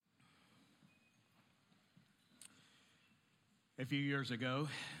A few years ago,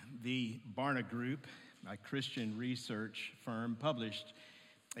 the Barna Group, a Christian research firm, published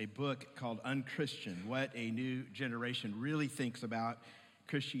a book called Unchristian: What a New Generation Really Thinks About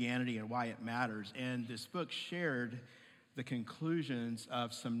Christianity and Why It Matters. And this book shared the conclusions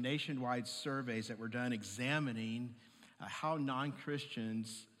of some nationwide surveys that were done examining how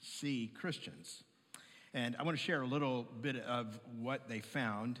non-Christians see Christians. And I want to share a little bit of what they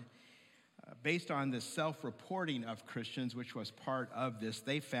found. Based on the self-reporting of Christians, which was part of this,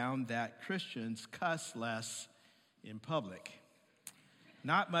 they found that Christians cuss less in public.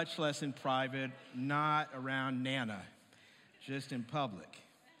 Not much less in private, not around Nana, just in public.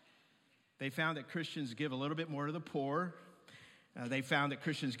 They found that Christians give a little bit more to the poor. They found that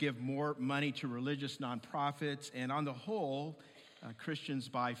Christians give more money to religious nonprofits. And on the whole, Christians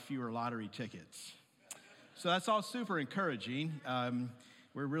buy fewer lottery tickets. So that's all super encouraging.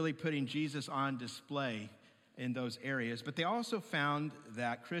 We're really putting Jesus on display in those areas. But they also found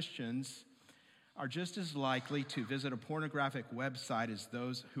that Christians are just as likely to visit a pornographic website as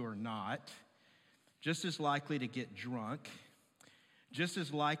those who are not, just as likely to get drunk, just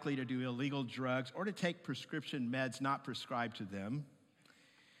as likely to do illegal drugs or to take prescription meds not prescribed to them,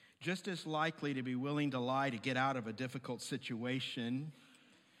 just as likely to be willing to lie to get out of a difficult situation,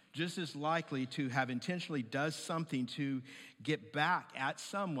 just as likely to have intentionally done something to get back at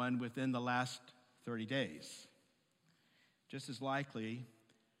someone within the last 30 days. Just as likely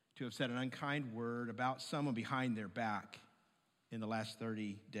to have said an unkind word about someone behind their back in the last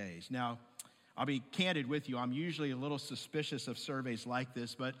 30 days. Now, I'll be candid with you. I'm usually a little suspicious of surveys like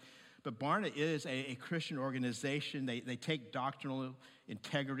this, but Barna is a Christian organization. They take doctrinal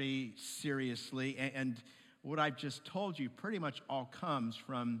integrity seriously, and what I've just told you pretty much all comes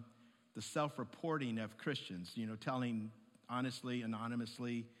from the self-reporting of Christians, telling honestly,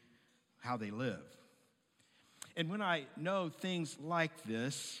 anonymously how they live. And when I know things like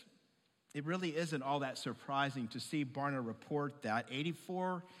this, it really isn't all that surprising to see Barna report that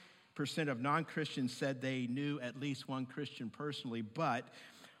 84% of non-Christians said they knew at least one Christian personally, but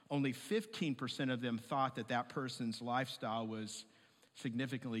only 15% of them thought that that person's lifestyle was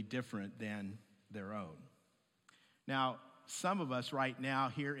significantly different than their own. Now, some of us right now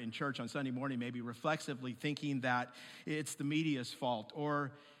here in church on Sunday morning may be reflexively thinking that it's the media's fault,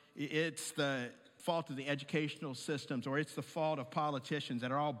 or it's the fault of the educational systems, or it's the fault of politicians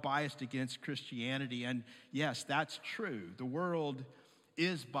that are all biased against Christianity. And yes, that's true. The world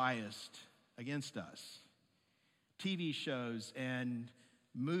is biased against us. TV shows and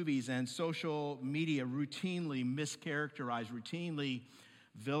movies and social media routinely mischaracterize, routinely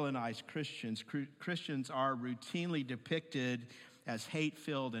villainize Christians. Christians are routinely depicted as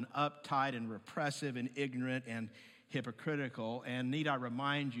hate-filled and uptight and repressive and ignorant and hypocritical. And need I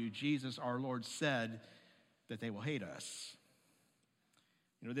remind you, Jesus, our Lord, said that they will hate us.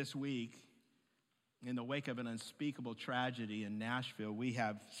 This week, in the wake of an unspeakable tragedy in Nashville, we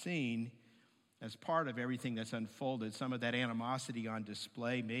have seen, as part of everything that's unfolded, some of that animosity on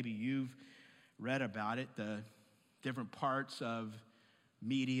display. Maybe you've read about it, the different parts of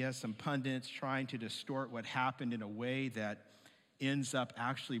media, some pundits trying to distort what happened in a way that ends up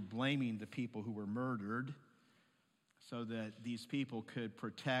actually blaming the people who were murdered so that these people could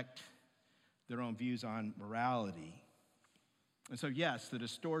protect their own views on morality. And so, yes, the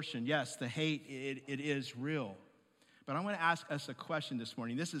distortion, yes, the hate, it is real. But I want to ask us a question this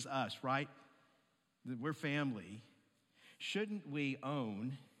morning. This is us, right? We're family. Shouldn't we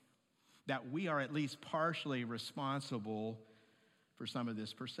own that we are at least partially responsible for some of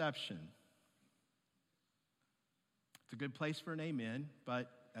this perception? It's a good place for an amen,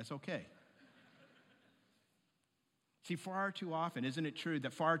 but that's okay. See, far too often, isn't it true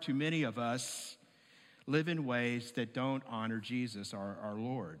that far too many of us live in ways that don't honor Jesus, our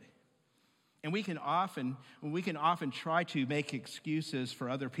Lord? And we can often try to make excuses for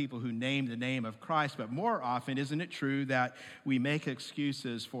other people who name the name of Christ, but more often, isn't it true that we make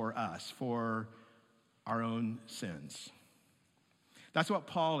excuses for us, for our own sins? That's what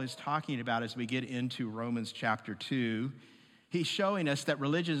Paul is talking about as we get into Romans chapter 2. He's showing us that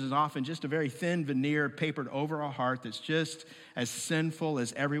religion is often just a very thin veneer papered over our heart that's just as sinful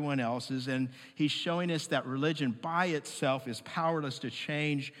as everyone else's. And he's showing us that religion by itself is powerless to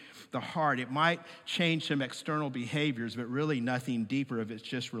change the heart. It might change some external behaviors, but really nothing deeper if it's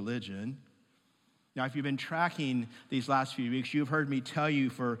just religion. Now, if you've been tracking these last few weeks, you've heard me tell you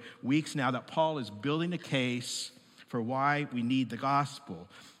for weeks now that Paul is building a case for why we need the gospel,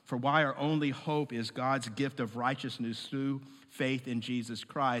 For why our only hope is God's gift of righteousness through faith in Jesus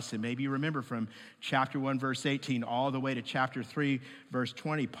Christ. And maybe you remember from chapter 1, verse 18, all the way to chapter 3, verse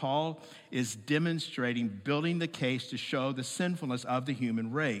 20, Paul is demonstrating, building the case to show the sinfulness of the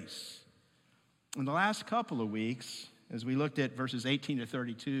human race. In the last couple of weeks, as we looked at verses 18 to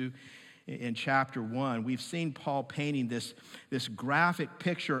 32 in chapter 1, we've seen Paul painting this graphic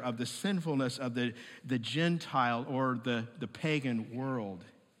picture of the sinfulness of the Gentile or the pagan world.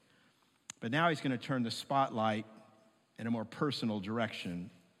 But now he's going to turn the spotlight in a more personal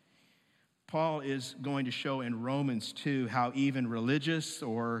direction. Paul is going to show in Romans 2 how even religious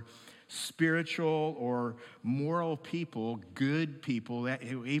or spiritual or moral people, good people,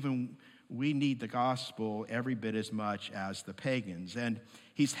 even we need the gospel every bit as much as the pagans. And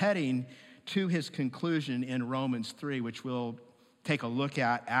he's heading to his conclusion in Romans 3, which we'll take a look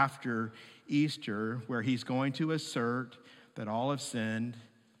at after Easter, where he's going to assert that all have sinned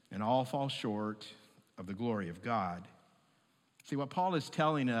and all fall short of the glory of God. See, what Paul is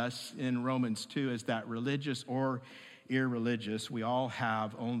telling us in Romans 2 is that religious or irreligious, we all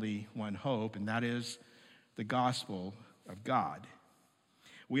have only one hope, and that is the gospel of God.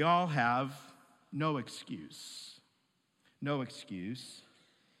 We all have no excuse. No excuse.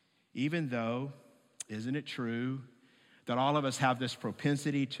 Even though, isn't it true, that all of us have this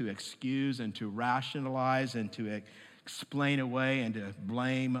propensity to excuse and to rationalize and to explain away and to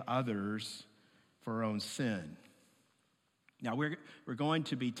blame others for our own sin. Now, we're going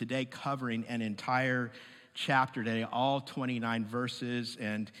to be today covering an entire chapter today, all 29 verses,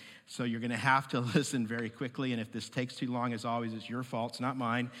 and so you're going to have to listen very quickly, and if this takes too long, as always, it's your fault, it's not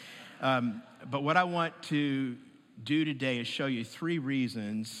mine. But what I want to do today is show you three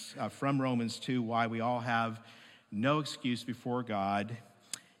reasons from Romans 2 why we all have no excuse before God,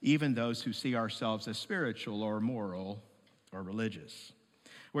 even those who see ourselves as spiritual or moral or religious.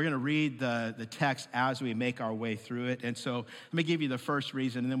 We're going to read the text as we make our way through it. And so let me give you the first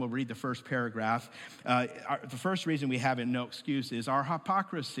reason, and then we'll read the first paragraph. The first reason we have no excuse is our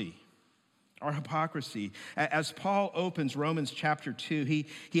hypocrisy. Our hypocrisy. As Paul opens Romans chapter 2, he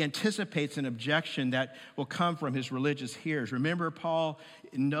anticipates an objection that will come from his religious hearers. Remember, Paul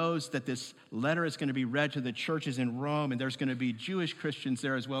knows that this letter is going to be read to the churches in Rome, and there's going to be Jewish Christians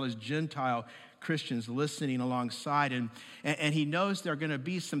there as well as Gentile Christians listening alongside. And he knows there are going to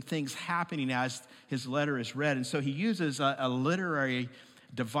be some things happening as his letter is read. And so he uses a literary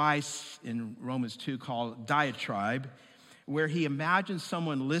device in Romans 2 called diatribe, where he imagines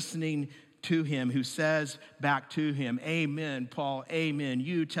someone listening to him who says back to him, "Amen, Paul, amen."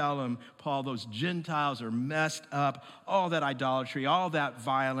 You tell him, "Paul, those Gentiles are messed up. All that idolatry, all that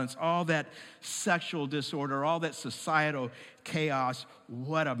violence, all that sexual disorder, all that societal chaos,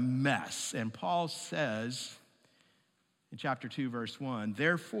 what a mess." And Paul says in chapter 2, verse 1,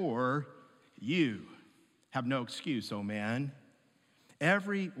 "Therefore, you have no excuse, O man,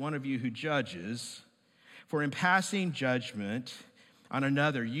 every one of you who judges, for in passing judgment on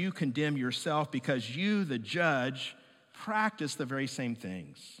another, you condemn yourself because you, the judge, practice the very same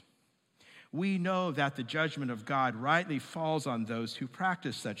things. We know that the judgment of God rightly falls on those who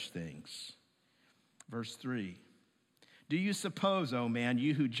practice such things." Verse 3, "Do you suppose, O man,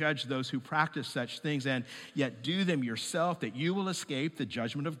 you who judge those who practice such things and yet do them yourself, that you will escape the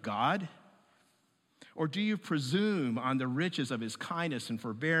judgment of God? Or do you presume on the riches of his kindness and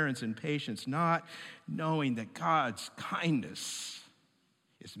forbearance and patience, not knowing that God's kindness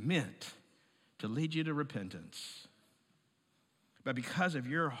is meant to lead you to repentance? But because of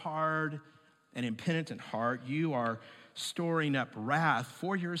your hard and impenitent heart, you are storing up wrath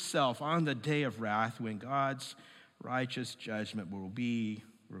for yourself on the day of wrath when God's righteous judgment will be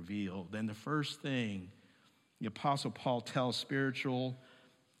revealed." Then the first thing the Apostle Paul tells spiritual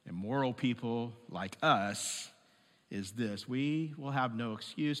and moral people like us is this: we will have no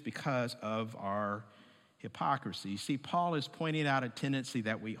excuse because of our hypocrisy. See, Paul is pointing out a tendency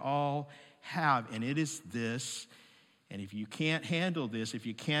that we all have, and it is this. And if you can't handle this, if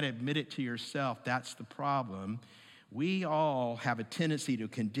you can't admit it to yourself, that's the problem. We all have a tendency to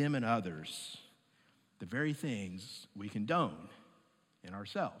condemn in others the very things we condone in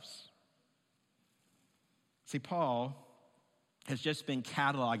ourselves. See, Paul has just been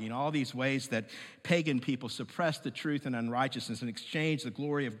cataloging all these ways that pagan people suppress the truth and unrighteousness and exchange the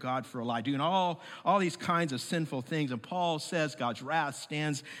glory of God for a lie, doing all these kinds of sinful things. And Paul says God's wrath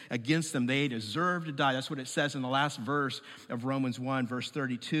stands against them. They deserve to die. That's what it says in the last verse of Romans 1, verse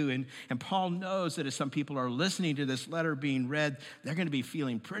 32. And Paul knows that as some people are listening to this letter being read, they're going to be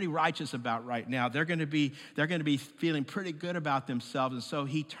feeling pretty righteous about right now. They're going to be feeling pretty good about themselves. And so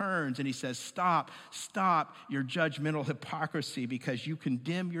he turns and he says, stop your judgmental hypocrisy. tendency because you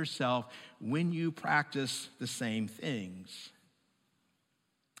condemn yourself when you practice the same things.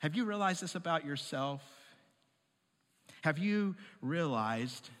 Have you realized this about yourself? Have you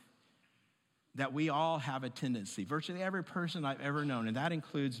realized that we all have a tendency, virtually every person I've ever known, and that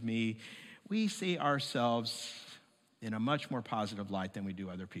includes me, we see ourselves in a much more positive light than we do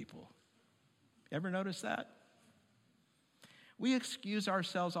other people. Ever notice that? We excuse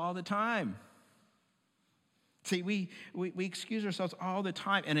ourselves all the time. See, we excuse ourselves all the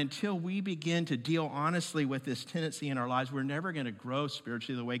time, and until we begin to deal honestly with this tendency in our lives, we're never going to grow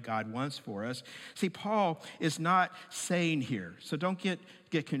spiritually the way God wants for us. See, Paul is not saying here, so don't get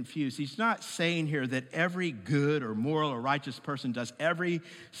confused. He's not saying here that every good or moral or righteous person does every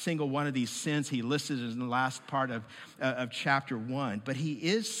single one of these sins he listed in the last part of chapter 1, but he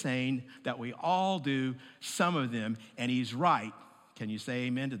is saying that we all do some of them, and he's right. Can you say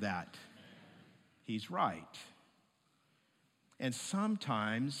amen to that? He's right. And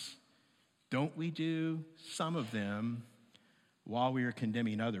sometimes, don't we do some of them while we are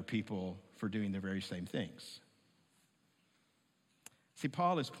condemning other people for doing the very same things? See,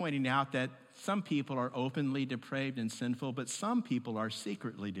 Paul is pointing out that some people are openly depraved and sinful, but some people are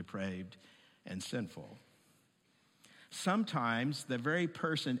secretly depraved and sinful. Sometimes the very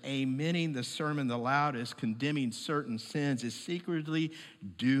person amening the sermon the loudest, condemning certain sins, is secretly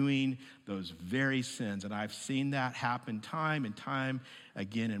doing those very sins. And I've seen that happen time and time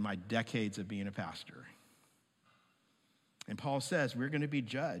again in my decades of being a pastor. And Paul says we're going to be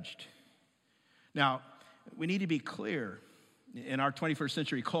judged. Now, we need to be clear in our 21st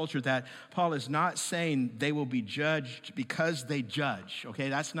century culture that Paul is not saying they will be judged because they judge, okay?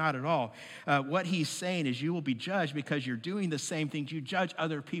 That's not at all. What he's saying is you will be judged because you're doing the same things you judge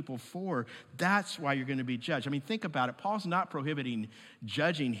other people for. That's why you're going to be judged. I mean, think about it. Paul's not prohibiting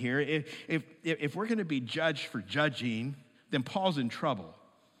judging here. If we're going to be judged for judging, then Paul's in trouble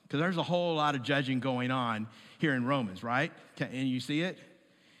because there's a whole lot of judging going on here in Romans, right? And you see it?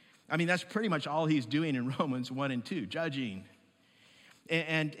 I mean, that's pretty much all he's doing in Romans 1 and 2, judging.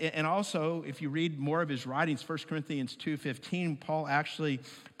 And also, if you read more of his writings, 1 Corinthians 2:15, Paul actually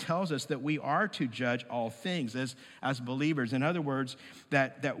tells us that we are to judge all things as believers. In other words,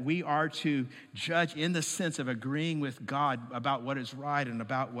 that we are to judge in the sense of agreeing with God about what is right and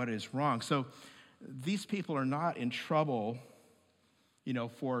about what is wrong. So these people are not in trouble,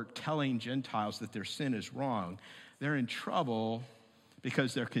 for telling Gentiles that their sin is wrong. They're in trouble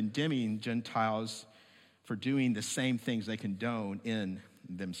because they're condemning Gentiles for doing the same things they condone in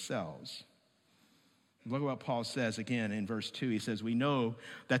themselves. Look at what Paul says again in verse 2. He says, we know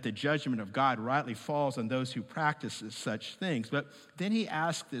that the judgment of God rightly falls on those who practice such things. But then he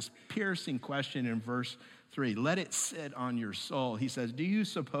asks this piercing question in verse 3. Let it sit on your soul. He says, do you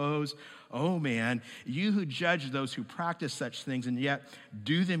suppose, oh man, you who judge those who practice such things and yet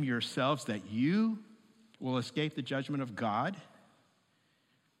do them yourselves, that you will escape the judgment of God?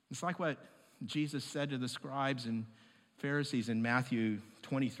 It's like what Jesus said to the scribes and Pharisees in Matthew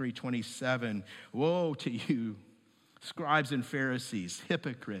 23:27, woe to you, scribes and Pharisees,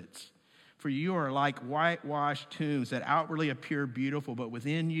 hypocrites, for you are like whitewashed tombs that outwardly appear beautiful, but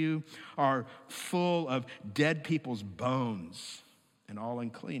within you are full of dead people's bones and all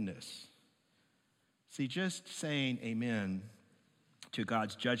uncleanness. See, just saying amen to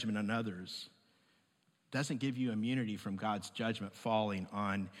God's judgment on others doesn't give you immunity from God's judgment falling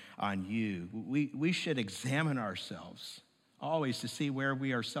on you. We should examine ourselves always to see where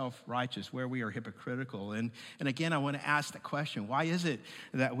we are self-righteous, where we are hypocritical. And again, I want to ask the question, why is it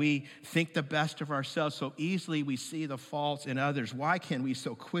that we think the best of ourselves so easily we see the faults in others? Why can we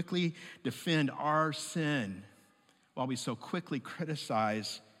so quickly defend our sin while we so quickly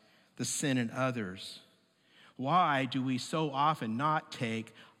criticize the sin in others? Why do we so often not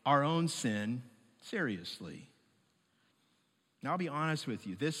take our own sin seriously? Now, I'll be honest with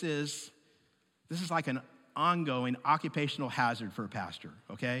you. This is like an ongoing occupational hazard for a pastor,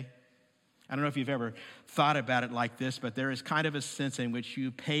 okay? I don't know if you've ever thought about it like this, but there is kind of a sense in which you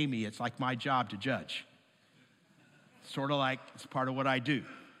pay me. It's like my job to judge. Sort of like it's part of what I do.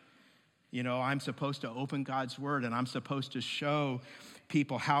 I'm supposed to open God's word, and I'm supposed to show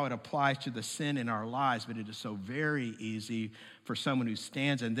people how it applies to the sin in our lives, but it is so very easy for someone who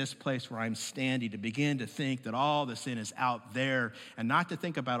stands in this place where I'm standing to begin to think that all the sin is out there and not to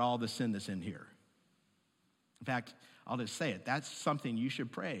think about all the sin that's in here. In fact, I'll just say it. That's something you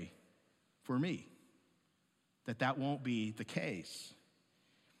should pray for me, that won't be the case.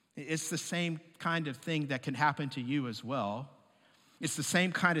 It's the same kind of thing that can happen to you as well. It's the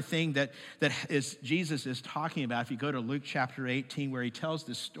same kind of thing that Jesus is talking about. If you go to Luke chapter 18, where he tells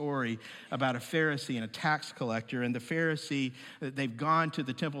this story about a Pharisee and a tax collector, and the Pharisee, they've gone to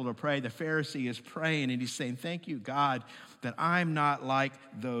the temple to pray. The Pharisee is praying, and he's saying, thank you, God, that I'm not like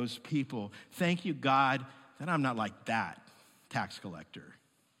those people. Thank you, God, that I'm not like that tax collector.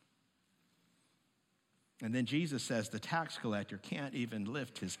 And then Jesus says the tax collector can't even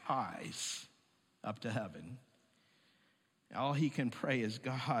lift his eyes up to heaven. All he can pray is,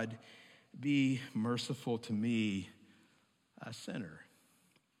 God, be merciful to me, a sinner.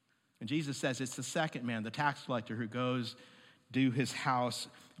 And Jesus says it's the second man, the tax collector, who goes do his house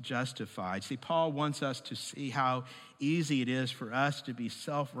justified. See, Paul wants us to see how easy it is for us to be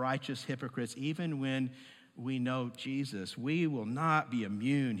self-righteous hypocrites, even when we know Jesus. We will not be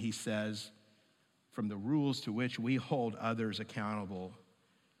immune, he says, from the rules to which we hold others accountable.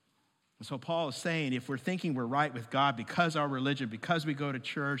 And so Paul is saying, if we're thinking we're right with God because our religion, because we go to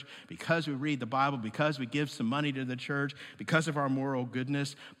church, because we read the Bible, because we give some money to the church, because of our moral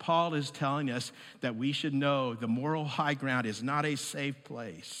goodness, Paul is telling us that we should know the moral high ground is not a safe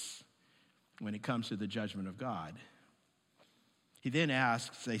place when it comes to the judgment of God. He then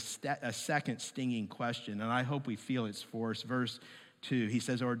asks a second stinging question, and I hope we feel its force. Verse 2, he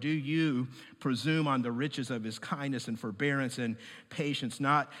says, or do you presume on the riches of his kindness and forbearance and patience,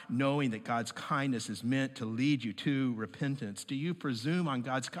 not knowing that God's kindness is meant to lead you to repentance? Do you presume on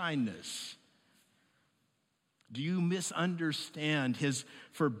God's kindness? Do you misunderstand his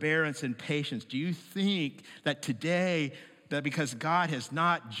forbearance and patience? Do you think that today, that because God has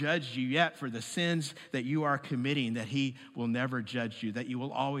not judged you yet for the sins that you are committing, that he will never judge you, that you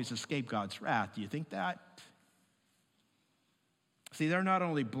will always escape God's wrath? Do you think that? See, they're not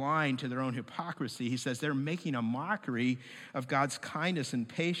only blind to their own hypocrisy, he says they're making a mockery of God's kindness and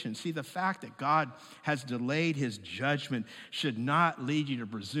patience. See, the fact that God has delayed his judgment should not lead you to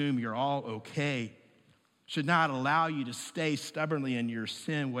presume you're all okay, should not allow you to stay stubbornly in your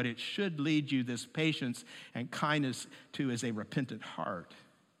sin. What it should lead you, this patience and kindness, to is a repentant heart.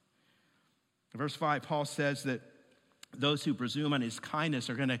 In verse 5, Paul says that those who presume on his kindness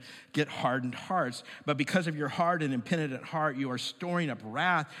are going to get hardened hearts. But because of your hard and impenitent heart, you are storing up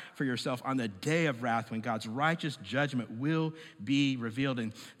wrath for yourself on the day of wrath when God's righteous judgment will be revealed.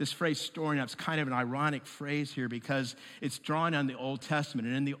 And this phrase, storing up, is kind of an ironic phrase here because it's drawn on the Old Testament.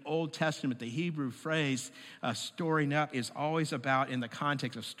 And in the Old Testament, the Hebrew phrase, storing up, is always about, in the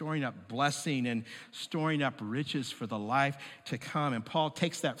context of storing up blessing and storing up riches for the life to come. And Paul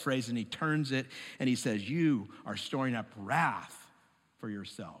takes that phrase and he turns it and he says, you are storing up wrath for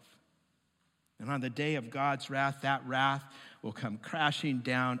yourself. And on the day of God's wrath, that wrath will come crashing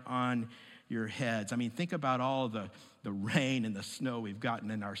down on your heads. I mean, think about all the rain and the snow we've gotten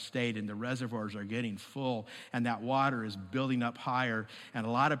in our state, and the reservoirs are getting full, and that water is building up higher. And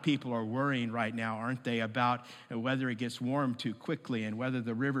a lot of people are worrying right now, aren't they, about whether it gets warm too quickly and whether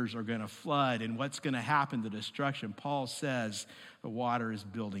the rivers are going to flood and what's going to happen to destruction. Paul says the water is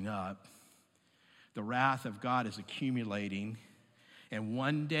building up. The wrath of God is accumulating, and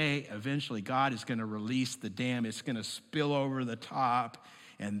one day, eventually, God is going to release the dam. It's going to spill over the top,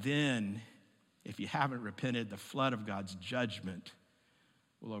 and then, if you haven't repented, the flood of God's judgment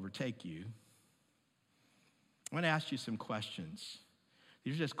will overtake you. I want to ask you some questions.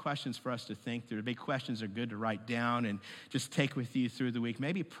 These are just questions for us to think through. The big questions are good to write down and just take with you through the week.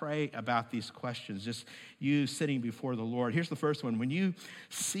 Maybe pray about these questions, just you sitting before the Lord. Here's the first one. When you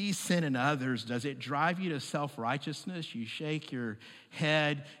see sin in others, does it drive you to self-righteousness? You shake your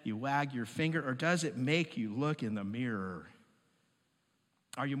head, you wag your finger, or does it make you look in the mirror?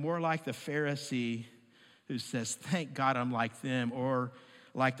 Are you more like the Pharisee who says, thank God I'm like them, or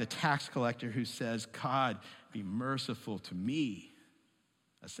like the tax collector who says, God, be merciful to me,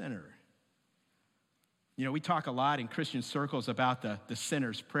 a sinner? You know, we talk a lot in Christian circles about the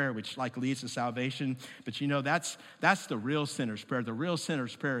sinner's prayer, which leads to salvation. But you know, that's the real sinner's prayer. The real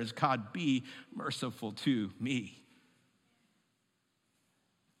sinner's prayer is, God, be merciful to me.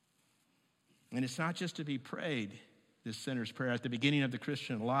 And it's not just to be prayed, this sinner's prayer at the beginning of the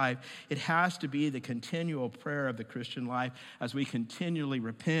Christian life. It has to be the continual prayer of the Christian life as we continually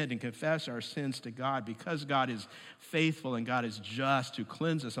repent and confess our sins to God, because God is faithful and God is just to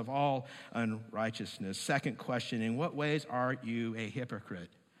cleanse us of all unrighteousness. Second question, in what ways are you a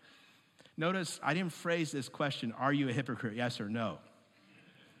hypocrite? Notice I didn't phrase this question, are you a hypocrite, yes or no?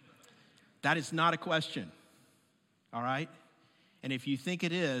 That is not a question, all right? And if you think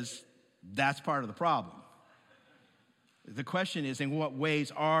it is, that's part of the problem. The question is, in what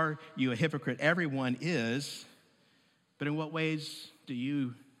ways are you a hypocrite? Everyone is, but in what ways do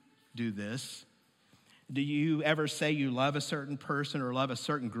you do this? Do you ever say you love a certain person or love a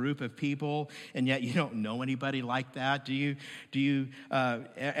certain group of people, and yet you don't know anybody like that? Do you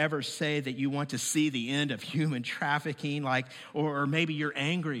ever say that you want to see the end of human trafficking, or maybe you're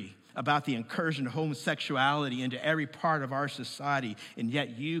angry about the incursion of homosexuality into every part of our society, and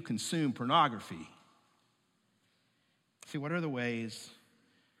yet you consume pornography? See, what are the ways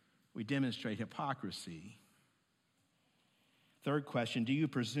we demonstrate hypocrisy? Third question, do you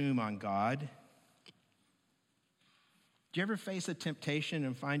presume on God? Do you ever face a temptation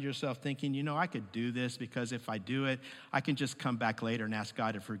and find yourself thinking, I could do this because if I do it, I can just come back later and ask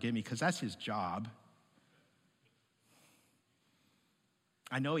God to forgive me because that's his job.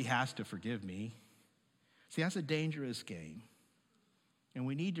 I know he has to forgive me. See, that's a dangerous game. And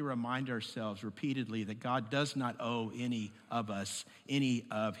we need to remind ourselves repeatedly that God does not owe any of us any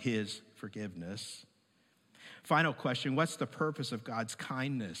of his forgiveness. Final question, what's the purpose of God's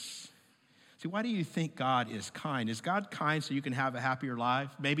kindness? See, why do you think God is kind? Is God kind so you can have a happier life?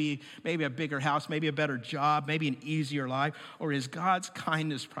 Maybe a bigger house, maybe a better job, maybe an easier life? Or is God's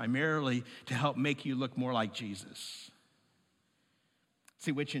kindness primarily to help make you look more like Jesus?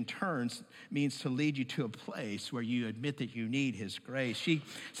 See, which in turn means to lead you to a place where you admit that you need his grace.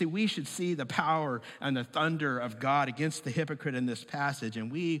 See, we should see the power and the thunder of God against the hypocrite in this passage,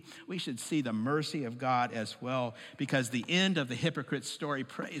 and we should see the mercy of God as well, because the end of the hypocrite's story,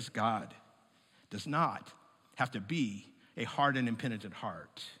 praise God, does not have to be a hard and impenitent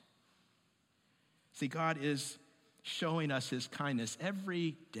heart. See, God is showing us his kindness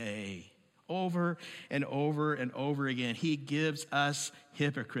every day, over and over and over again. He gives us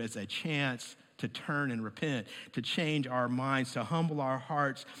hypocrites a chance to turn and repent, to change our minds, to humble our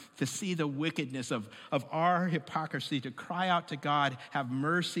hearts, to see the wickedness of our hypocrisy, to cry out to God, have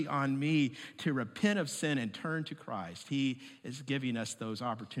mercy on me, to repent of sin and turn to Christ. He is giving us those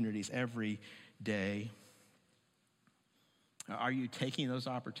opportunities every day. Are you taking those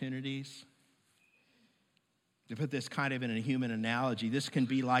opportunities? To put this kind of in a human analogy, this can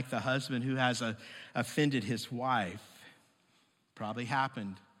be like the husband who has offended his wife. Probably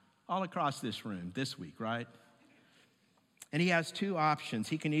happened all across this room this week, right? And he has two options.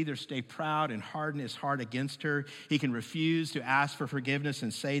 He can either stay proud and harden his heart against her. He can refuse to ask for forgiveness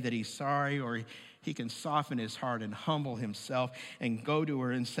and say that he's sorry, or he can soften his heart and humble himself and go to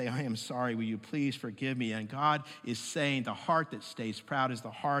her and say, I am sorry, will you please forgive me? And God is saying the heart that stays proud is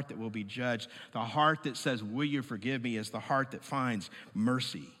the heart that will be judged. The heart that says, will you forgive me, is the heart that finds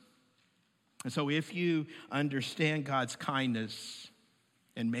mercy. And so if you understand God's kindness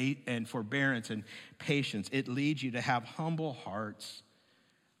and forbearance and patience, it leads you to have humble hearts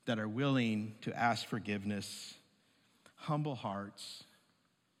that are willing to ask forgiveness. Humble hearts.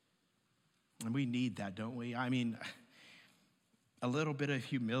 And we need that, don't we? I mean, a little bit of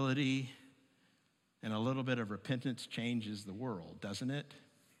humility and a little bit of repentance changes the world, doesn't it?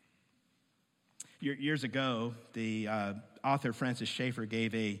 Years ago, the author Francis Schaeffer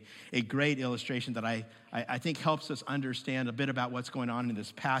gave a great illustration that I think helps us understand a bit about what's going on in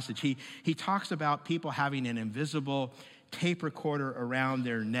this passage. He talks about people having an invisible tape recorder around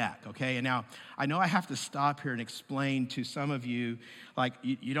their neck, okay? And now, I know I have to stop here and explain to some of you, like,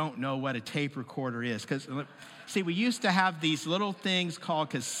 you don't know what a tape recorder is. Because, see, we used to have these little things called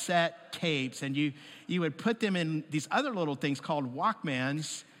cassette tapes, and you would put them in these other little things called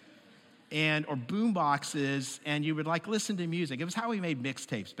Walkmans or boom boxes, and you would, listen to music. It was how we made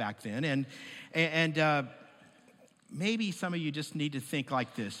mixtapes back then. And maybe some of you just need to think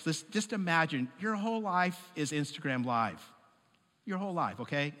like this. Just imagine your whole life is Instagram Live. Your whole life,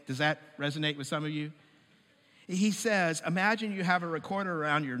 okay? Does that resonate with some of you? He says, imagine you have a recorder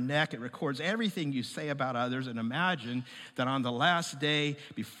around your neck. It records everything you say about others. And imagine that on the last day,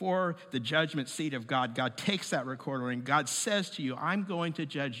 before the judgment seat of God, God takes that recorder and God says to you, I'm going to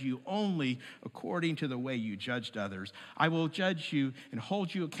judge you only according to the way you judged others. I will judge you and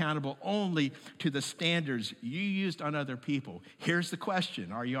hold you accountable only to the standards you used on other people. Here's the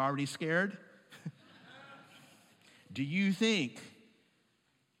question. Are you already scared? Do you think,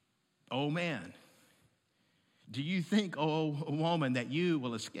 oh man, do you think, oh woman, that you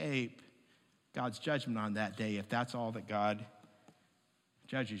will escape God's judgment on that day if that's all that God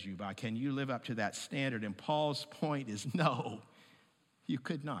judges you by? Can you live up to that standard? And Paul's point is no, you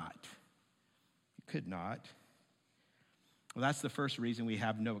could not. You could not. Well, that's the first reason we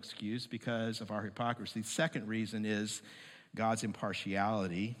have no excuse, because of our hypocrisy. The second reason is God's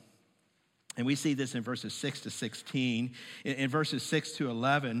impartiality. And we see this in verses 6 to 16. In verses 6 to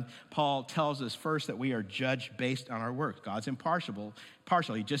 11, Paul tells us first that we are judged based on our works. God's impartial.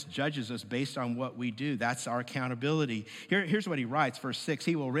 He just judges us based on what we do. That's our accountability. Here's what he writes, verse 6.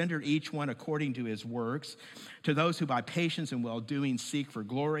 He will render each one according to his works. To those who by patience and well-doing seek for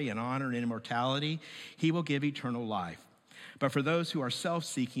glory and honor and immortality, he will give eternal life. But for those who are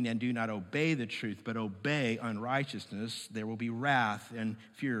self-seeking and do not obey the truth, but obey unrighteousness, there will be wrath and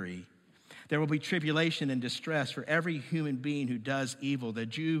fury. There will be tribulation and distress for every human being who does evil, the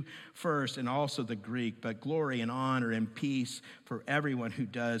Jew first and also the Greek, but glory and honor and peace for everyone who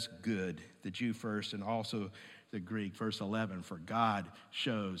does good, the Jew first and also the Greek. Verse 11, for God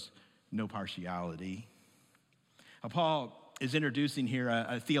shows no partiality. Now, Paul is introducing here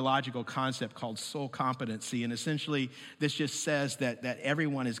a theological concept called soul competency, and essentially this just says that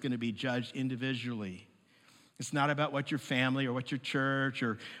everyone is going to be judged individually. It's not about what your family or what your church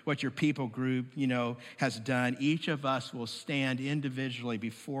or what your people group, has done. Each of us will stand individually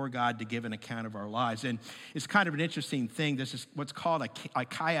before God to give an account of our lives. And it's kind of an interesting thing. This is what's called a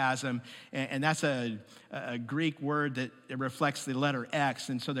chiasm, and that's a Greek word that reflects the letter X.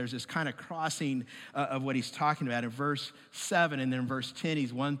 And so there's this kind of crossing of what he's talking about. In verse 7 and then in verse 10,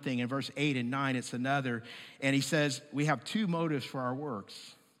 he's one thing. In verse 8 and 9, it's another. And he says we have two motives for our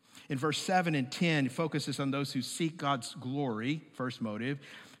works. In verse 7 and 10, it focuses on those who seek God's glory, first motive,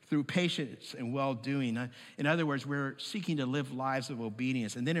 through patience and well-doing. In other words, we're seeking to live lives of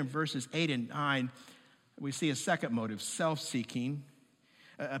obedience. And then in verses 8 and 9, we see a second motive, self-seeking,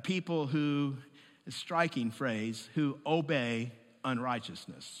 a people who, a striking phrase, who obey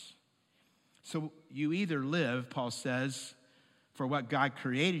unrighteousness. So you either live, Paul says, for what God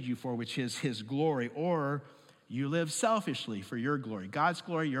created you for, which is his glory, or you live selfishly for your glory. God's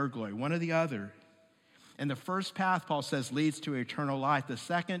glory, your glory, one or the other. And the first path, Paul says, leads to eternal life. The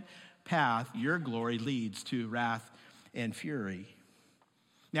second path, your glory, leads to wrath and fury.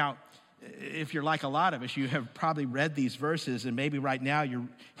 Now, if you're like a lot of us, you have probably read these verses, and maybe right now you're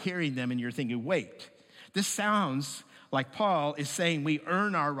hearing them and you're thinking, wait, this sounds like Paul is saying we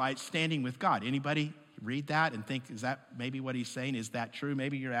earn our right standing with God. Anybody read that and think, is that maybe what he's saying? Is that true?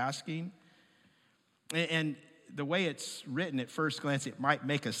 Maybe you're asking. And the way it's written at first glance, it might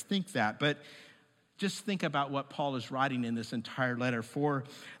make us think that, but just think about what Paul is writing in this entire letter. For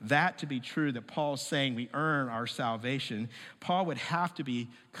that to be true, that Paul's saying we earn our salvation, Paul would have to be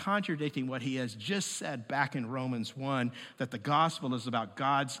contradicting what he has just said back in Romans 1, that the gospel is about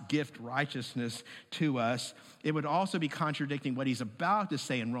God's gift righteousness to us. It would also be contradicting what he's about to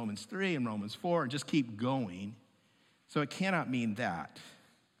say in Romans 3 and Romans 4, and just keep going. So it cannot mean that.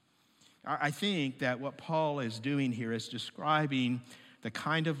 I think that what Paul is doing here is describing the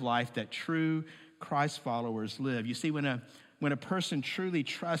kind of life that true Christ followers live. You see, when a person truly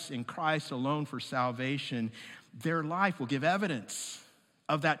trusts in Christ alone for salvation, their life will give evidence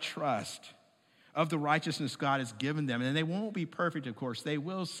of that trust, of the righteousness God has given them. And they won't be perfect, of course. They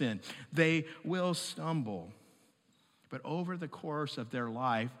will sin. They will stumble. But over the course of their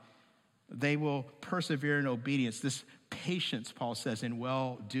life, they will persevere in obedience. This patience, Paul says, in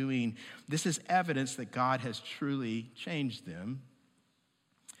well-doing, this is evidence that God has truly changed them.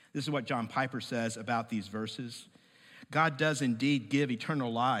 This is what John Piper says about these verses. God does indeed give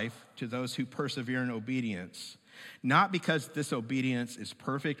eternal life to those who persevere in obedience, not because this obedience is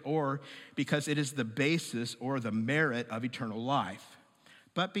perfect or because it is the basis or the merit of eternal life,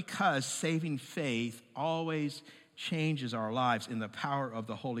 but because saving faith always changes our lives in the power of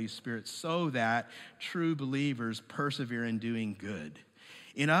the Holy Spirit so that true believers persevere in doing good.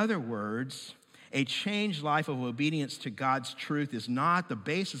 In other words, a changed life of obedience to God's truth is not the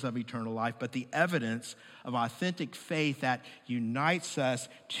basis of eternal life, but the evidence of authentic faith that unites us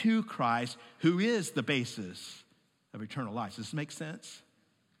to Christ, who is the basis of eternal life. Does this make sense?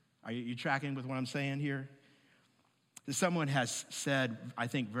 Are you tracking with what I'm saying here? Someone has said, I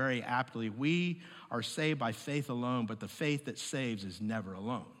think very aptly, we are saved by faith alone, but the faith that saves is never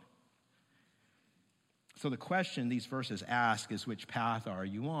alone. So the question these verses ask is, which path are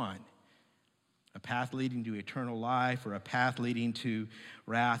you on? A path leading to eternal life or a path leading to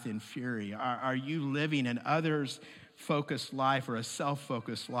wrath and fury? Are you living an others-focused life or a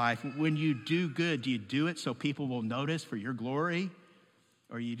self-focused life? When you do good, do you do it so people will notice for your glory?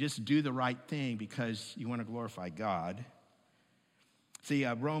 Or you just do the right thing because you want to glorify God? See,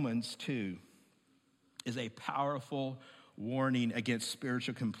 Romans 2 is a powerful warning against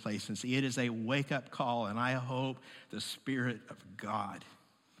spiritual complacency. It is a wake-up call, and I hope the Spirit of God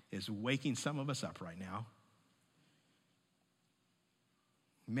is waking some of us up right now.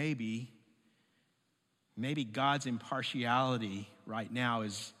 Maybe God's impartiality right now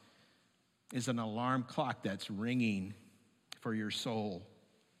is is an alarm clock that's ringing for your soul.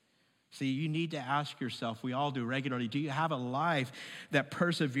 See, you need to ask yourself, we all do regularly, do you have a life that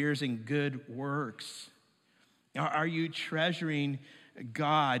perseveres in good works? Are you treasuring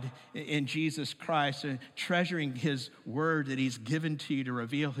God in Jesus Christ, treasuring his word that he's given to you to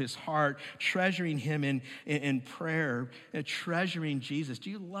reveal his heart, treasuring him in prayer, treasuring Jesus? Do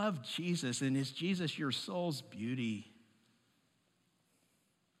you love Jesus, and is Jesus your soul's beauty?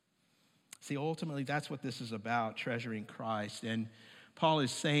 See, ultimately, that's what this is about, treasuring Christ. And Paul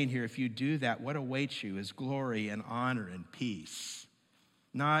is saying here, if you do that, what awaits you is glory and honor and peace.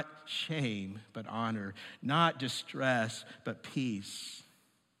 Not shame, but honor. Not distress, but peace.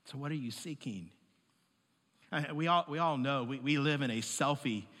 So what are you seeking? We all know we live in a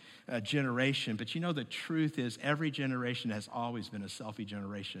selfie generation, but you know the truth is every generation has always been a selfie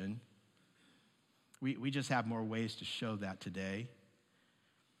generation. We just have more ways to show that today.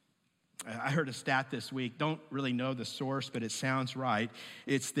 I heard a stat this week, don't really know the source, but it sounds right.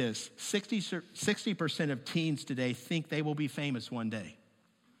 It's this: 60% of teens today think they will be famous one day.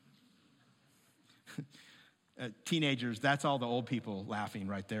 Teenagers, that's all the old people laughing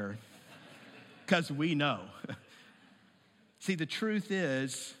right there, because we know. See, the truth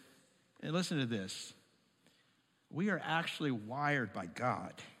is, and listen to this, we are actually wired by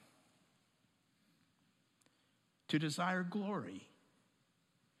God to desire glory,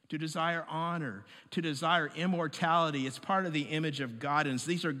 to desire honor, to desire immortality. It's part of the image of God, and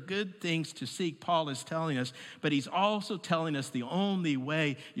these are good things to seek, Paul is telling us, but he's also telling us the only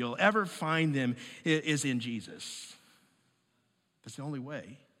way you'll ever find them is in Jesus. That's the only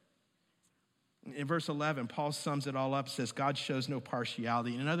way. In verse 11, Paul sums it all up, says God shows no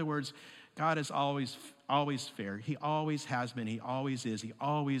partiality. In other words, God is always fair. He always has been, he always is, he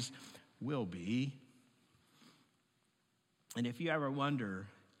always will be. And if you ever wonder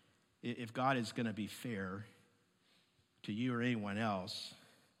if God is going to be fair to you or anyone else,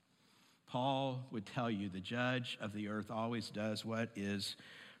 Paul would tell you the judge of the earth always does what is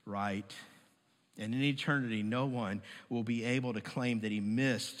right. And in eternity, no one will be able to claim that he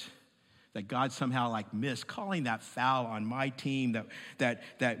missed, that God somehow missed calling that foul on my team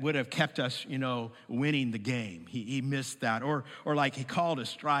that would have kept us, winning the game. He missed that. Or like he called a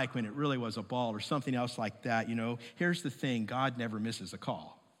strike when it really was a ball or something else like that. Here's the thing, God never misses a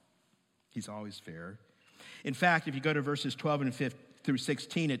call. He's always fair. In fact, if you go to verses 12 and 15 through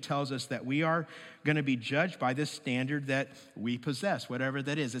 16, it tells us that we are going to be judged by this standard that we possess, whatever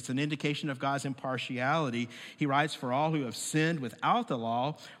that is. It's an indication of God's impartiality. He writes, "For all who have sinned without the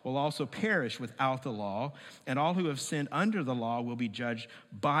law will also perish without the law, and all who have sinned under the law will be judged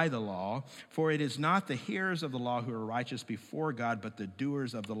by the law. For it is not the hearers of the law who are righteous before God, but the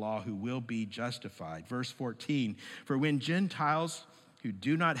doers of the law who will be justified." Verse 14, "For when Gentiles who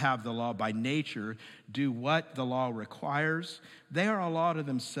do not have the law by nature do what the law requires, they are a law to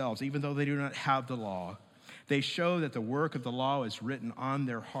themselves, even though they do not have the law. They show that the work of the law is written on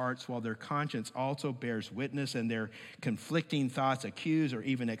their hearts, while their conscience also bears witness, and their conflicting thoughts accuse or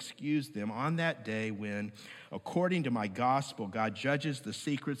even excuse them on that day when, according to my gospel, God judges the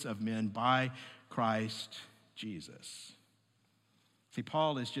secrets of men by Christ Jesus." See,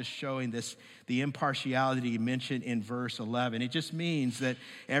 Paul is just showing the impartiality mentioned in verse 11. It just means that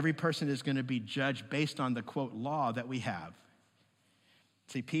every person is going to be judged based on the, quote, law that we have.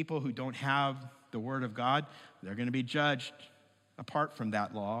 See, people who don't have the word of God, they're going to be judged apart from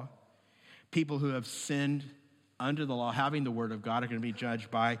that law. People who have sinned under the law, having the word of God, are going to be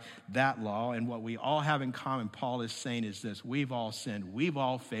judged by that law. And what we all have in common, Paul is saying, is this: we've all sinned, we've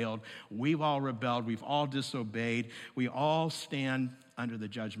all failed, we've all rebelled, we've all disobeyed, we all stand under the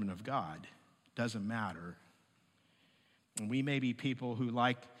judgment of God. Doesn't matter. And we may be people who,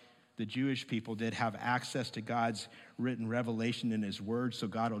 like the Jewish people did, have access to God's written revelation in his word, so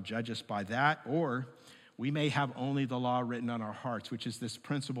God will judge us by that. Or we may have only the law written on our hearts, which is this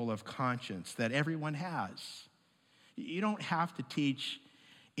principle of conscience that everyone has. You don't have to teach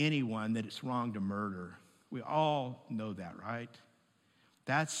anyone that it's wrong to murder. We all know that, right?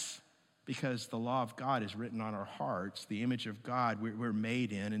 That's because the law of God is written on our hearts, the image of God we're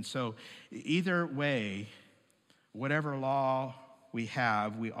made in. And so either way, whatever law we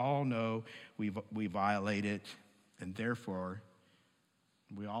have, we all know we violate it, and therefore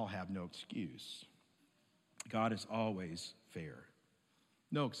we all have no excuse. God is always fair.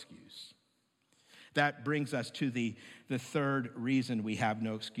 No excuse. That brings us to the third reason we have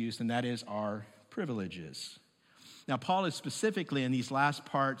no excuse, and that is our privileges. Now, Paul is specifically in this last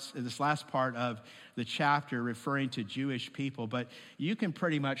part of the chapter referring to Jewish people, but you can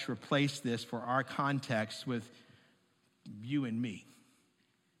pretty much replace this for our context with you and me.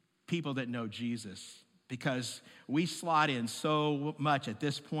 people that know Jesus, because we slot in so much at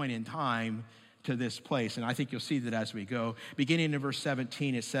this point in time to this place. And I think you'll see that as we go. Beginning in verse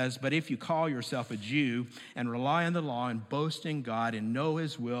 17, it says, "But if you call yourself a Jew and rely on the law and boast in God and know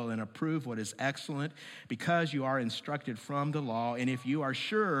his will and approve what is excellent, because you are instructed from the law, and if you are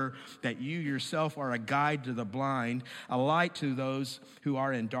sure that you yourself are a guide to the blind, a light to those who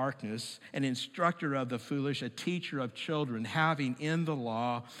are in darkness, an instructor of the foolish, a teacher of children, having in the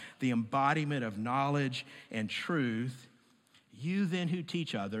law the embodiment of knowledge and truth, you then who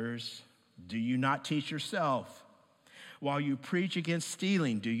teach others, do you not teach yourself? While you preach against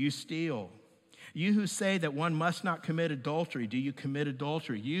stealing, do you steal? You who say that one must not commit adultery, do you commit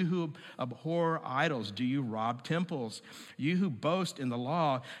adultery? You who abhor idols, do you rob temples? You who boast in the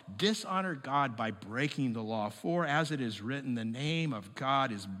law, dishonor God by breaking the law. For as it is written, the name of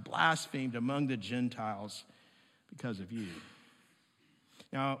God is blasphemed among the Gentiles because of you."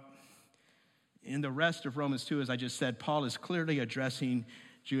 Now, in the rest of Romans 2, as I just said, Paul is clearly addressing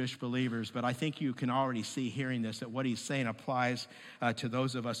Jewish believers, but I think you can already see hearing this that what he's saying applies to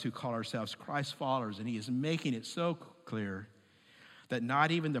those of us who call ourselves Christ followers, and he is making it so clear that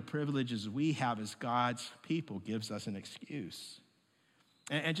not even the privileges we have as God's people gives us an excuse.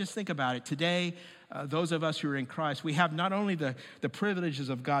 And just think about it. Today, those of us who are in Christ, we have not only the privileges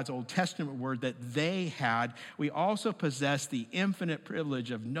of God's Old Testament word that they had, we also possess the infinite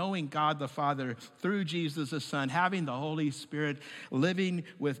privilege of knowing God the Father through Jesus the Son, having the Holy Spirit living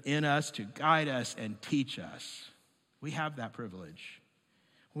within us to guide us and teach us. We have that privilege.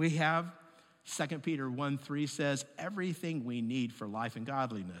 We have, 2 Peter 1:3 says, everything we need for life and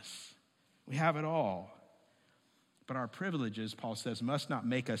godliness. We have it all. But our privileges, Paul says, must not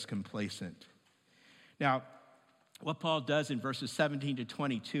make us complacent. Now, what Paul does in verses 17 to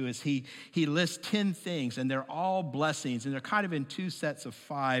 22 is he lists 10 things, and they're all blessings, and they're kind of in two sets of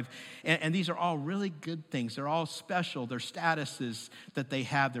 5. And these are all really good things. They're all special. They're statuses that they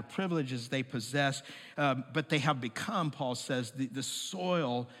have. They're privileges they possess. But they have become, Paul says, the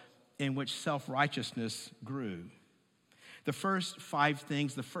soil in which self-righteousness grew. The first 5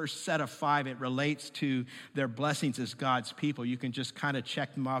 things, the first set of 5, it relates to their blessings as God's people. You can just kind of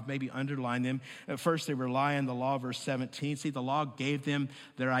check them off, maybe underline them. At first, they rely on the law, verse 17. See, the law gave them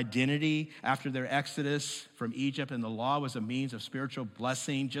their identity after their exodus from Egypt, and the law was a means of spiritual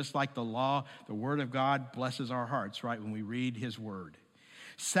blessing. Just like the law, the word of God blesses our hearts, right, when we read his word.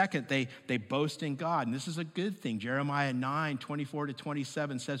 Second, they boast in God, and this is a good thing. Jeremiah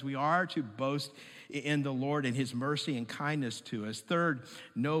 9:24-27 says we are to boast in the Lord and his mercy and kindness to us. Third,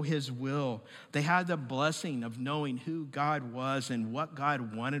 know his will. They had the blessing of knowing who God was and what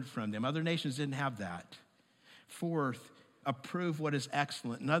God wanted from them. Other nations didn't have that. Fourth, approve what is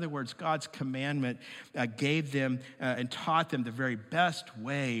excellent. In other words, God's commandment gave them and taught them the very best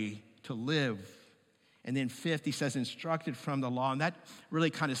way to live. And then fifth, he says, instructed from the law. And that really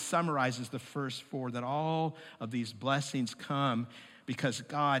kind of summarizes the first 4, that all of these blessings come because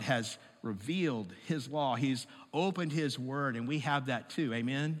God has revealed his law. He's opened his word, and we have that too.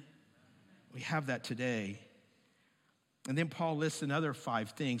 Amen? We have that today. And then Paul lists another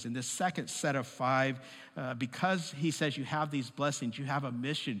 5 things. In this second set of 5, because he says you have these blessings, you have a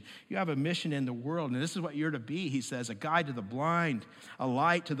mission. You have a mission in the world. And this is what you're to be, he says, a guide to the blind, a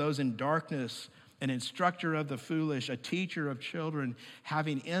light to those in darkness, an instructor of the foolish, a teacher of children,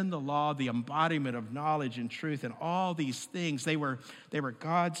 having in the law the embodiment of knowledge and truth. And all these things, they were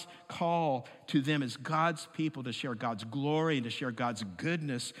God's call to them as God's people to share God's glory and to share God's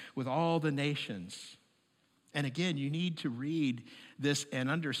goodness with all the nations. And again, you need to read this and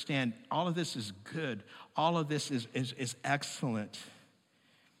understand all of this is good. All of this is excellent.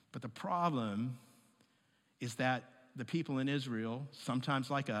 But the problem is that the people in Israel,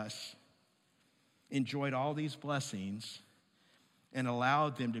 sometimes like us, enjoyed all these blessings and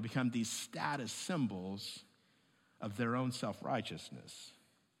allowed them to become these status symbols of their own self-righteousness.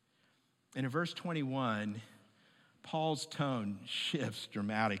 And in verse 21, Paul's tone shifts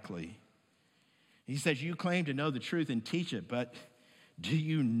dramatically. He says, you claim to know the truth and teach it, but do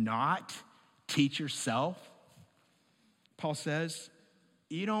you not teach yourself? Paul says,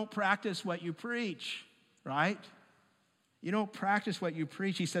 you don't practice what you preach, right? You don't practice what you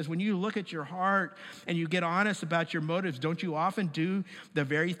preach. He says, when you look at your heart and you get honest about your motives, don't you often do the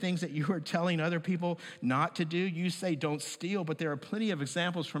very things that you are telling other people not to do? You say, don't steal, but there are plenty of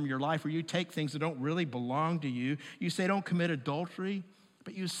examples from your life where you take things that don't really belong to you. You say, don't commit adultery,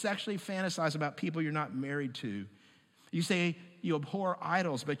 but you sexually fantasize about people you're not married to. You say, you abhor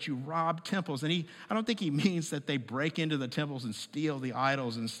idols, but you rob temples. And I don't think he means that they break into the temples and steal the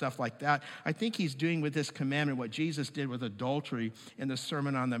idols and stuff like that. I think he's doing with this commandment what Jesus did with adultery in the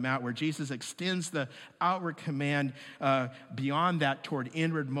Sermon on the Mount, where Jesus extends the outward command beyond that toward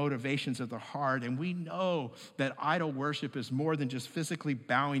inward motivations of the heart. And we know that idol worship is more than just physically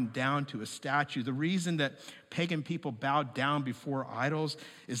bowing down to a statue. The reason that pagan people bow down before idols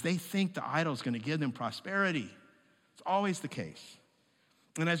is they think the idol is going to give them prosperity. It's always the case.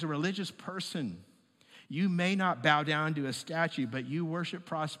 And as a religious person, you may not bow down to a statue, but you worship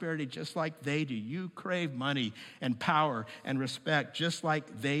prosperity just like they do. You crave money and power and respect just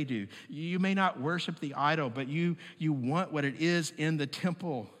like they do. You may not worship the idol, but you want what it is in the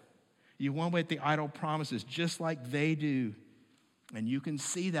temple. You want what the idol promises just like they do. And you can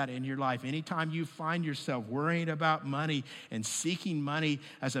see that in your life. Anytime you find yourself worrying about money and seeking money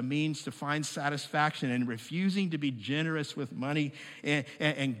as a means to find satisfaction and refusing to be generous with money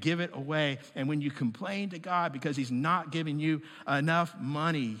and give it away, and when you complain to God because he's not giving you enough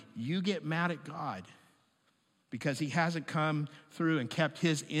money, you get mad at God because he hasn't come through and kept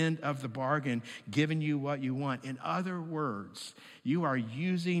his end of the bargain, giving you what you want. In other words, you are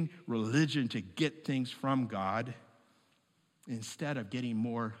using religion to get things from God instead of getting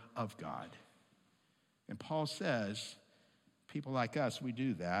more of God. And Paul says, people like us, we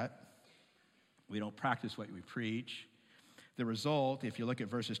do that. We don't practice what we preach. The result, if you look at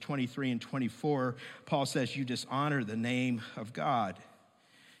verses 23 and 24, Paul says, you dishonor the name of God.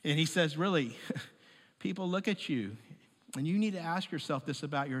 And he says, really, people look at you, and you need to ask yourself this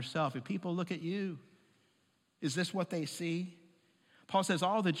about yourself. If people look at you, is this what they see? Paul says,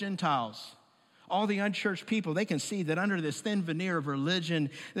 all the Gentiles, all the unchurched people, they can see that under this thin veneer of religion,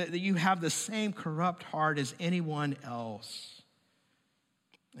 that you have the same corrupt heart as anyone else.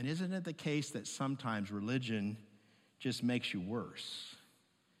 And isn't it the case that sometimes religion just makes you worse?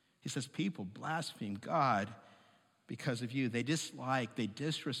 He says people blaspheme God because of you. They dislike, they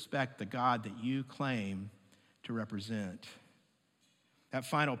disrespect the God that you claim to represent. That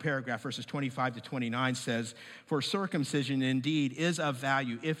final paragraph, verses 25 to 29 says, for circumcision indeed is of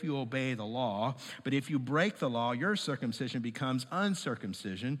value if you obey the law, but if you break the law, your circumcision becomes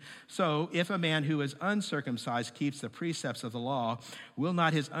uncircumcision. So if a man who is uncircumcised keeps the precepts of the law, will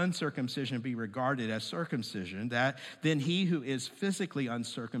not his uncircumcision be regarded as circumcision? That then he who is physically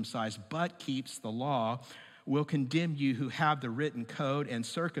uncircumcised but keeps the law will condemn you who have the written code and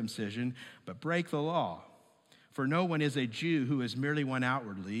circumcision but break the law. For no one is a Jew who is merely one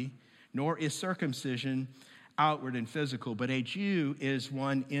outwardly, nor is circumcision outward and physical, but a Jew is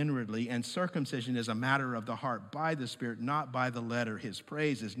one inwardly, and circumcision is a matter of the heart by the Spirit, not by the letter. His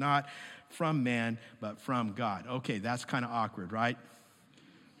praise is not from man, but from God. Okay, that's kind of awkward, right?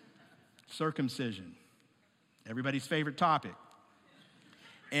 Circumcision, everybody's favorite topic.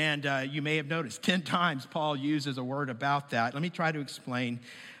 And you may have noticed 10 times Paul uses a word about that. Let me try to explain.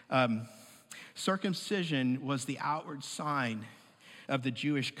 Circumcision was the outward sign of the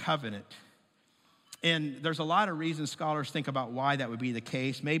Jewish covenant. And there's a lot of reasons scholars think about why that would be the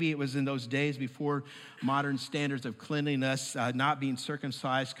case. Maybe it was in those days before modern standards of cleanliness, not being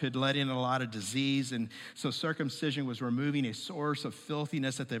circumcised could let in a lot of disease. And so circumcision was removing a source of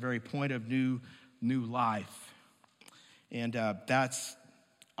filthiness at the very point of new life. And that's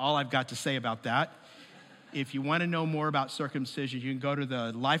all I've got to say about that. If you want to know more about circumcision, you can go to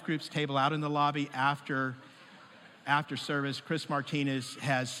the life groups table out in the lobby after service. Chris Martinez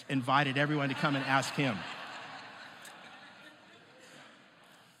has invited everyone to come and ask him.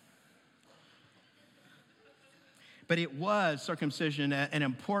 But it was, circumcision, an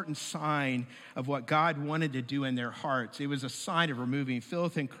important sign of what God wanted to do in their hearts. It was a sign of removing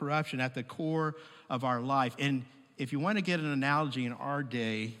filth and corruption at the core of our life. And if you want to get an analogy in our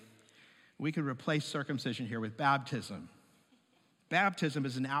day, we could replace circumcision here with baptism. Baptism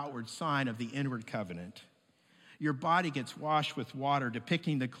is an outward sign of the inward covenant. Your body gets washed with water,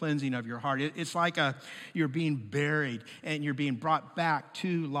 depicting the cleansing of your heart. It's like you're being buried and you're being brought back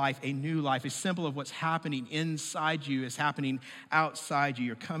to life, a new life. A symbol of what's happening inside you is happening outside you.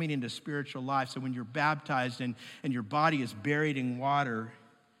 You're coming into spiritual life. So when you're baptized and your body is buried in water,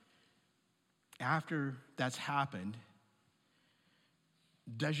 after that's happened,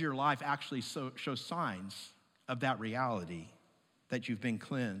 does your life actually show signs of that reality, that you've been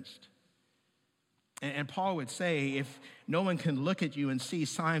cleansed? And Paul would say, if no one can look at you and see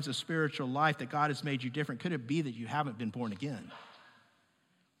signs of spiritual life, that God has made you different, could it be that you haven't been born again?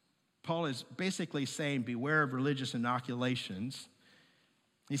 Paul is basically saying, beware of religious inoculations.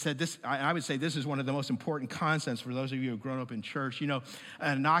 He said this, I would say this is one of the most important concepts for those of you who have grown up in church. You know,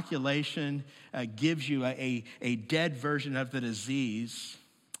 an inoculation gives you a dead version of the disease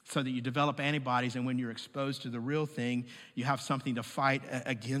so that you develop antibodies, and when you're exposed to the real thing, you have something to fight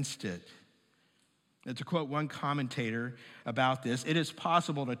against it. And to quote one commentator about this, it is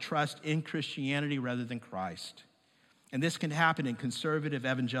possible to trust in Christianity rather than Christ. And this can happen in conservative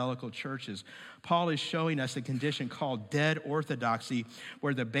evangelical churches. Paul is showing us a condition called dead orthodoxy,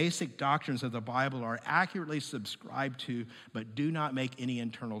 where the basic doctrines of the Bible are accurately subscribed to, but do not make any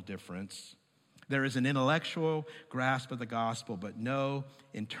internal difference. There is an intellectual grasp of the gospel, but no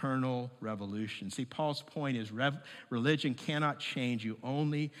internal revolution. See, Paul's point is religion cannot change you.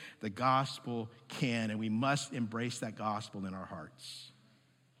 Only the gospel can, and we must embrace that gospel in our hearts.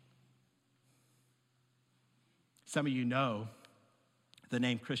 Some of you know the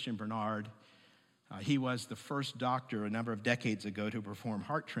name Christian Barnard. He was the first doctor a number of decades ago to perform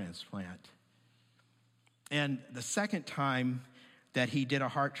heart transplant. And the second time that he did a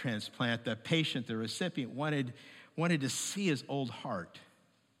heart transplant, the patient, the recipient, wanted to see his old heart.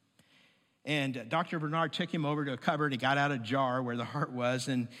 And Dr. Barnard took him over to a cupboard. He got out a jar where the heart was.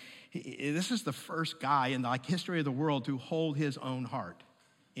 And this is the first guy in the history of the world to hold his own heart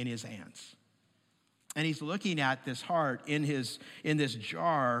in his hands. And he's looking at this heart in this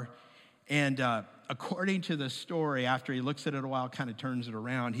jar, and according to the story, after he looks at it a while, kind of turns it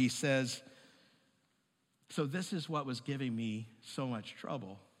around, he says, "So this is what was giving me so much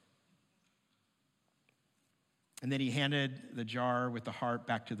trouble." And then he handed the jar with the heart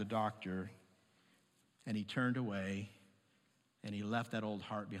back to the doctor, and he turned away, and he left that old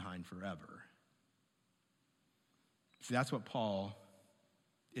heart behind forever. See, that's what Paul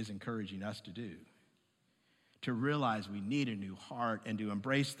is encouraging us to do. To realize we need a new heart and to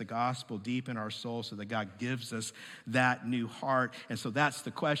embrace the gospel deep in our soul so that God gives us that new heart. And so that's the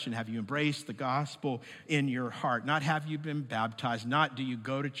question. Have you embraced the gospel in your heart? Not have you been baptized, not do you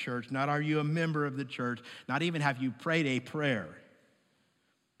go to church, not are you a member of the church, not even have you prayed a prayer,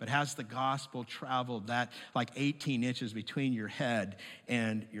 but has the gospel traveled that like 18 inches between your head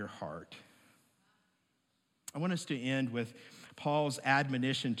and your heart? I want us to end with Paul's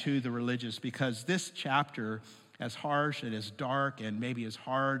admonition to the religious, because this chapter, as harsh and as dark and maybe as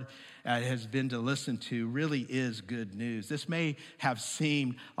hard as it has been to listen to, really is good news. This may have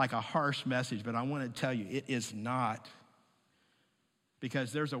seemed like a harsh message, but I want to tell you it is not,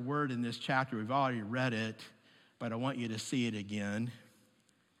 because there's a word in this chapter. We've already read it, but I want you to see it again.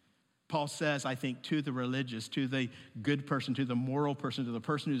 Paul says, I think, to the religious, to the good person, to the moral person, to the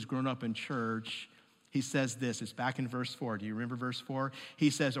person who's grown up in church, he says this. It's back in verse 4. Do you remember verse 4? He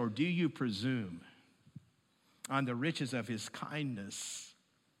says, "Or do you presume on the riches of his kindness,"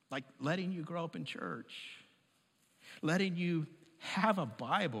 like letting you grow up in church, letting you have a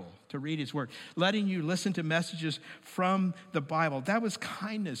Bible to read his word, letting you listen to messages from the Bible. That was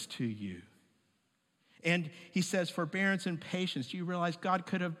kindness to you. And he says, forbearance and patience. Do you realize God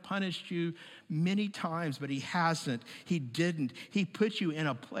could have punished you many times, but he hasn't. He didn't. He put you in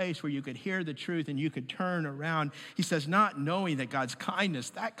a place where you could hear the truth and you could turn around. He says, not knowing that God's kindness,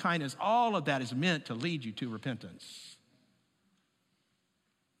 that kindness, all of that is meant to lead you to repentance.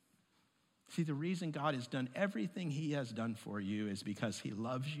 See, the reason God has done everything he has done for you is because he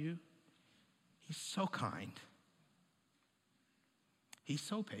loves you. He's so kind. He's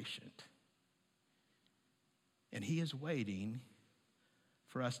so patient. And he is waiting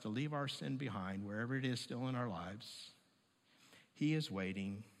for us to leave our sin behind, wherever it is still in our lives. He is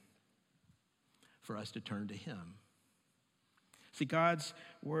waiting for us to turn to him. See, God's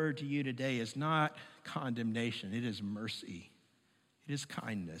word to you today is not condemnation. It is mercy. It is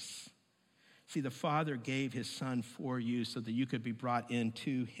kindness. See, the Father gave his Son for you so that you could be brought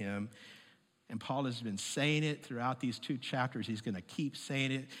into him. And Paul has been saying it throughout these 2 chapters. He's going to keep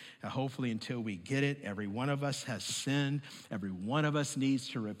saying it, hopefully until we get it. Every one of us has sinned. Every one of us needs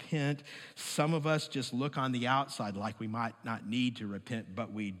to repent. Some of us just look on the outside like we might not need to repent,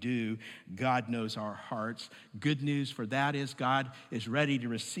 but we do. God knows our hearts. Good news for that is God is ready to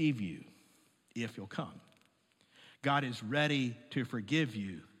receive you if you'll come. God is ready to forgive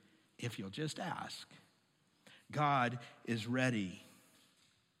you if you'll just ask. God is ready.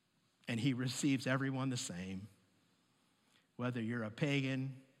 And he receives everyone the same, whether you're a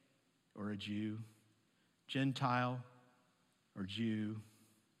pagan or a Jew, Gentile or Jew,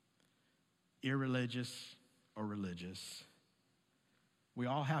 irreligious or religious. We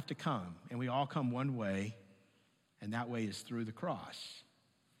all have to come, and we all come one way, and that way is through the cross.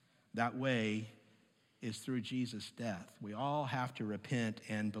 That way is through Jesus' death. We all have to repent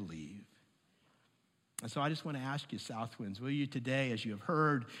and believe. And so I just want to ask you, Southwinds, will you today, as you have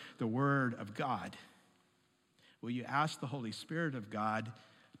heard the word of God, will you ask the Holy Spirit of God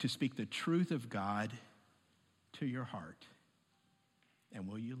to speak the truth of God to your heart? And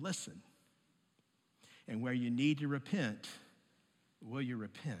will you listen? And where you need to repent, will you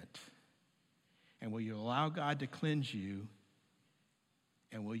repent? And will you allow God to cleanse you?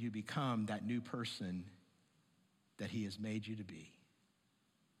 And will you become that new person that he has made you to be?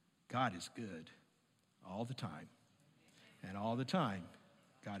 God is good all the time. And all the time,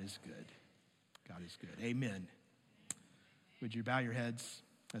 God is good. God is good. Amen. Would you bow your heads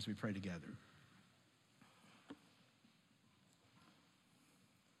as we pray together?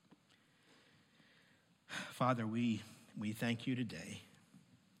 Father, we thank you today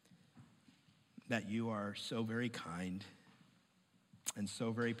that you are so very kind and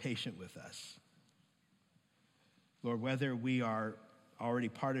so very patient with us. Lord, whether we are already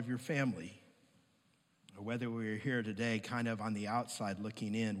part of your family or whether we're here today kind of on the outside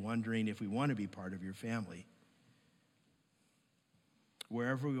looking in, wondering if we want to be part of your family,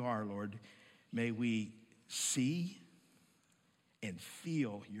 wherever we are, Lord, may we see and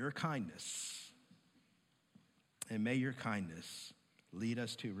feel your kindness. And may your kindness lead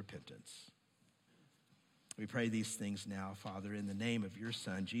us to repentance. We pray these things now, Father, in the name of your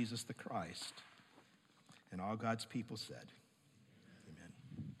Son, Jesus the Christ. And all God's people said,